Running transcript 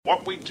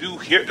do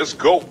here is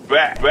go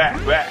back.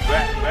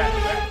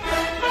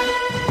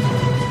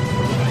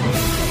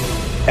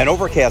 An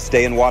overcast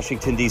day in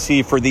Washington,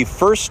 D.C. for the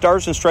first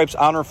Stars and Stripes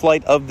honor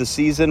flight of the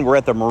season. We're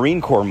at the Marine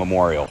Corps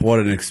Memorial. What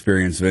an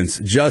experience, Vince.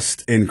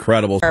 Just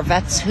incredible. Our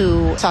vets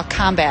who saw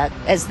combat,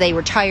 as they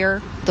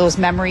retire, those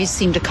memories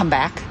seem to come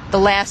back. The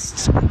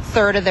last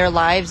third of their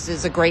lives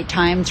is a great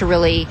time to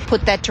really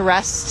put that to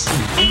rest.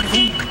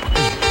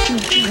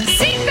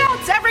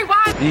 Seatbelts, everyone!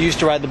 You used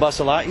to ride the bus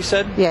a lot, you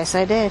said? Yes,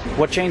 I did.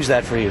 What changed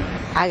that for you?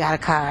 I got a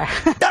car.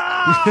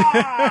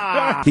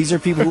 These are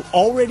people who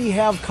already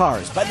have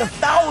cars. By the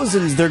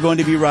thousands, they're going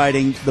to be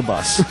riding the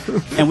bus.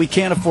 And we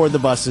can't afford the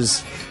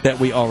buses that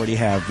we already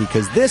have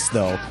because this,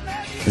 though,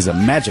 is a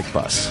magic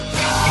bus.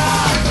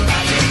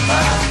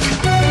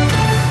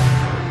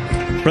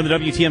 From the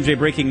WTMJ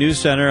Breaking News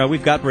Center,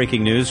 we've got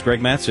breaking news. Greg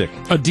Matzik.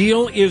 A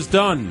deal is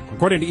done.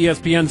 According to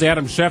ESPN's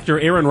Adam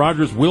Schefter, Aaron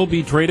Rodgers will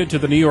be traded to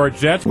the New York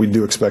Jets. We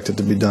do expect it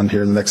to be done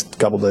here in the next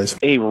couple days.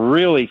 A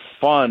really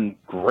fun,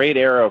 great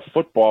era of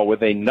football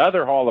with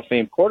another Hall of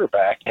Fame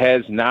quarterback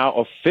has now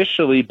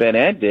officially been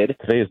ended.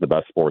 Today is the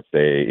best sports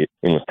day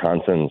in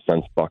Wisconsin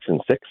since Bucks in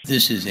 6.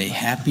 This is a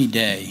happy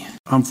day.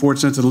 I'm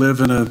fortunate to live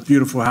in a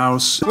beautiful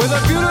house. With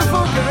a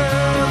beautiful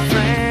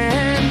girlfriend.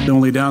 The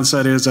only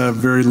downside is I have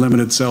very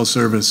limited cell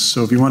service.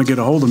 So if you want to get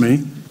a hold of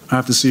me, I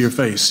have to see your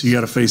face. You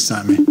got to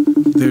FaceTime me.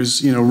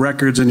 There's,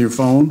 records in your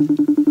phone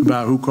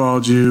about who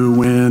called you,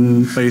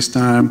 when,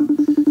 FaceTime.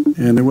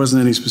 And there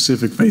wasn't any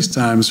specific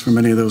FaceTimes from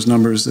any of those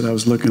numbers that I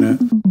was looking at.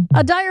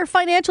 A dire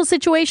financial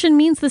situation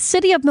means the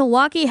city of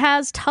Milwaukee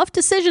has tough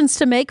decisions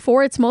to make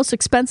for its most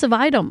expensive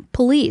item,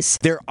 police.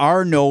 There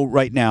are no,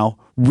 right now,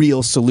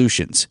 real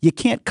solutions. You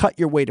can't cut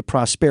your way to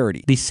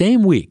prosperity. The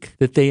same week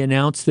that they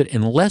announced that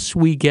unless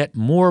we get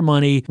more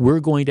money, we're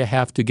going to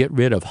have to get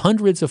rid of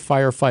hundreds of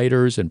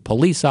firefighters and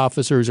police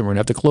officers, and we're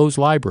going to have to close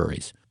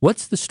libraries.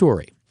 What's the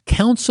story?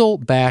 Council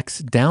backs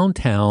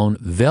downtown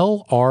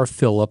Vel R.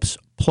 Phillips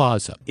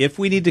Plaza. If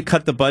we need to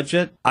cut the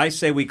budget, I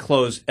say we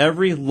close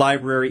every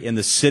library in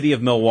the city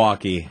of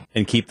Milwaukee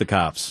and keep the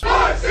cops.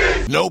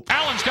 Nope.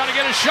 Allen's got to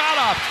get a shot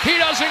off. He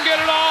doesn't get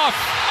it off.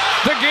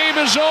 The game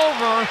is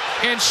over,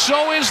 and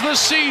so is the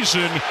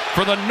season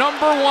for the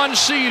number one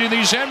seed in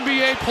these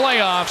NBA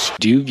playoffs.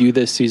 Do you view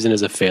this season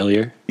as a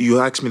failure? You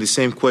asked me the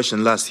same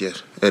question last year,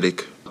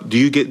 Eric. Do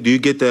you get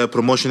the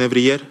promotion every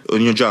year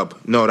on your job?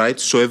 No, right?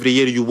 So every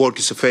year you work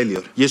is a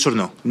failure. Yes or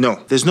no?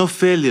 No. There's no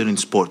failure in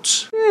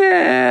sports.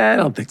 I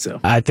don't think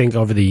so. I think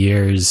over the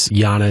years,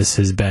 Giannis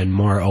has been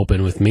more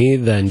open with me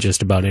than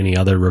just about any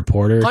other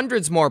reporter.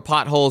 Hundreds more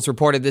potholes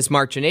reported this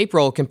March and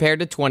April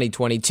compared to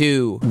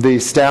 2022. The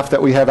staff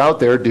that we have out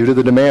there, due to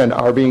the demand,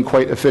 are being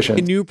quite efficient.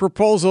 A new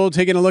proposal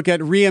taking a look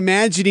at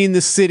reimagining the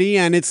city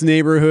and its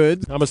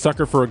neighborhood. I'm a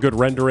sucker for a good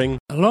rendering.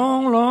 A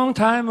long, long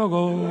time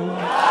ago,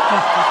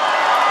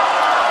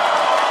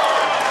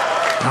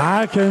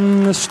 I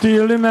can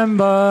still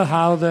remember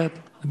how that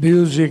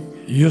music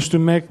used to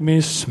make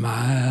me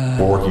smile.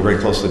 We're working very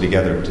closely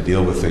together to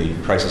deal with the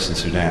crisis in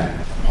Sudan,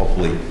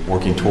 hopefully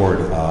working toward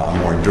a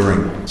more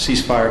enduring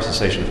ceasefire,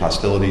 cessation of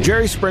hostility.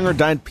 Jerry Springer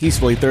died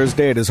peacefully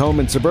Thursday at his home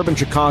in suburban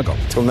Chicago.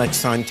 Till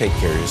next time, take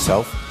care of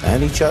yourself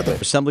and each other.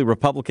 Assembly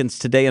Republicans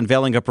today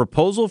unveiling a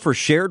proposal for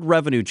shared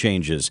revenue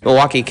changes.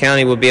 Milwaukee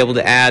County will be able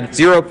to add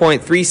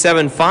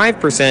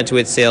 0.375% to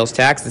its sales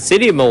tax. The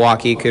city of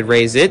Milwaukee could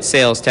raise its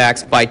sales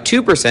tax by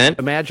 2%.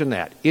 Imagine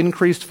that.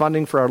 Increased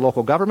funding for our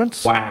local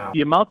governments. Wow.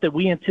 The amount that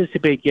we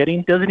anticipate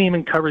getting doesn't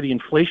even cover the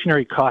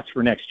inflationary costs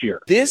for next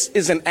year. This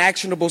is an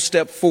actionable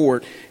step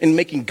forward in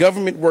making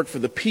government work for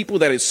the people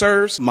that it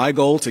serves. My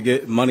goal to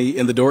get money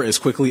in the door as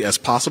quickly as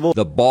possible.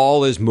 The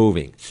ball is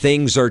moving.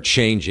 Things are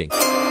changing.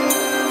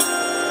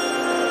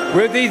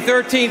 With the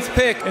 13th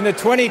pick in the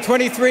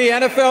 2023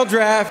 NFL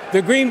Draft,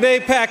 the Green Bay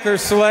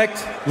Packers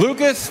select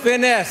Lucas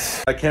Van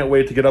Ness. I can't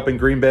wait to get up in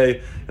Green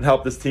Bay and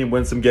help this team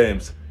win some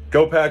games.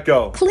 Go, Pack,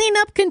 go.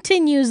 Cleanup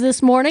continues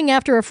this morning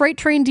after a freight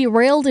train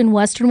derailed in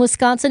western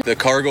Wisconsin. The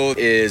cargo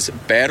is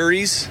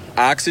batteries,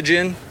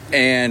 oxygen,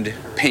 and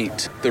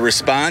paint. The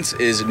response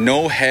is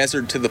no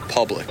hazard to the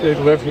public. They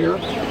live here.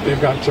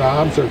 They've got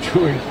jobs. They're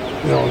doing,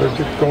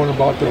 they're going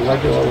about their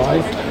regular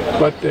life.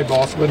 But they've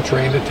also been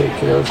trained to take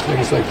care of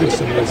things like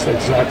this, and that's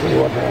exactly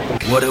what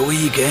happened. What a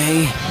week,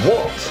 eh?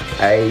 What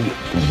a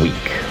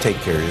week. Take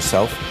care of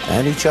yourself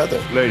and each other.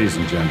 Ladies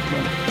and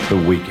gentlemen, the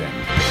weekend.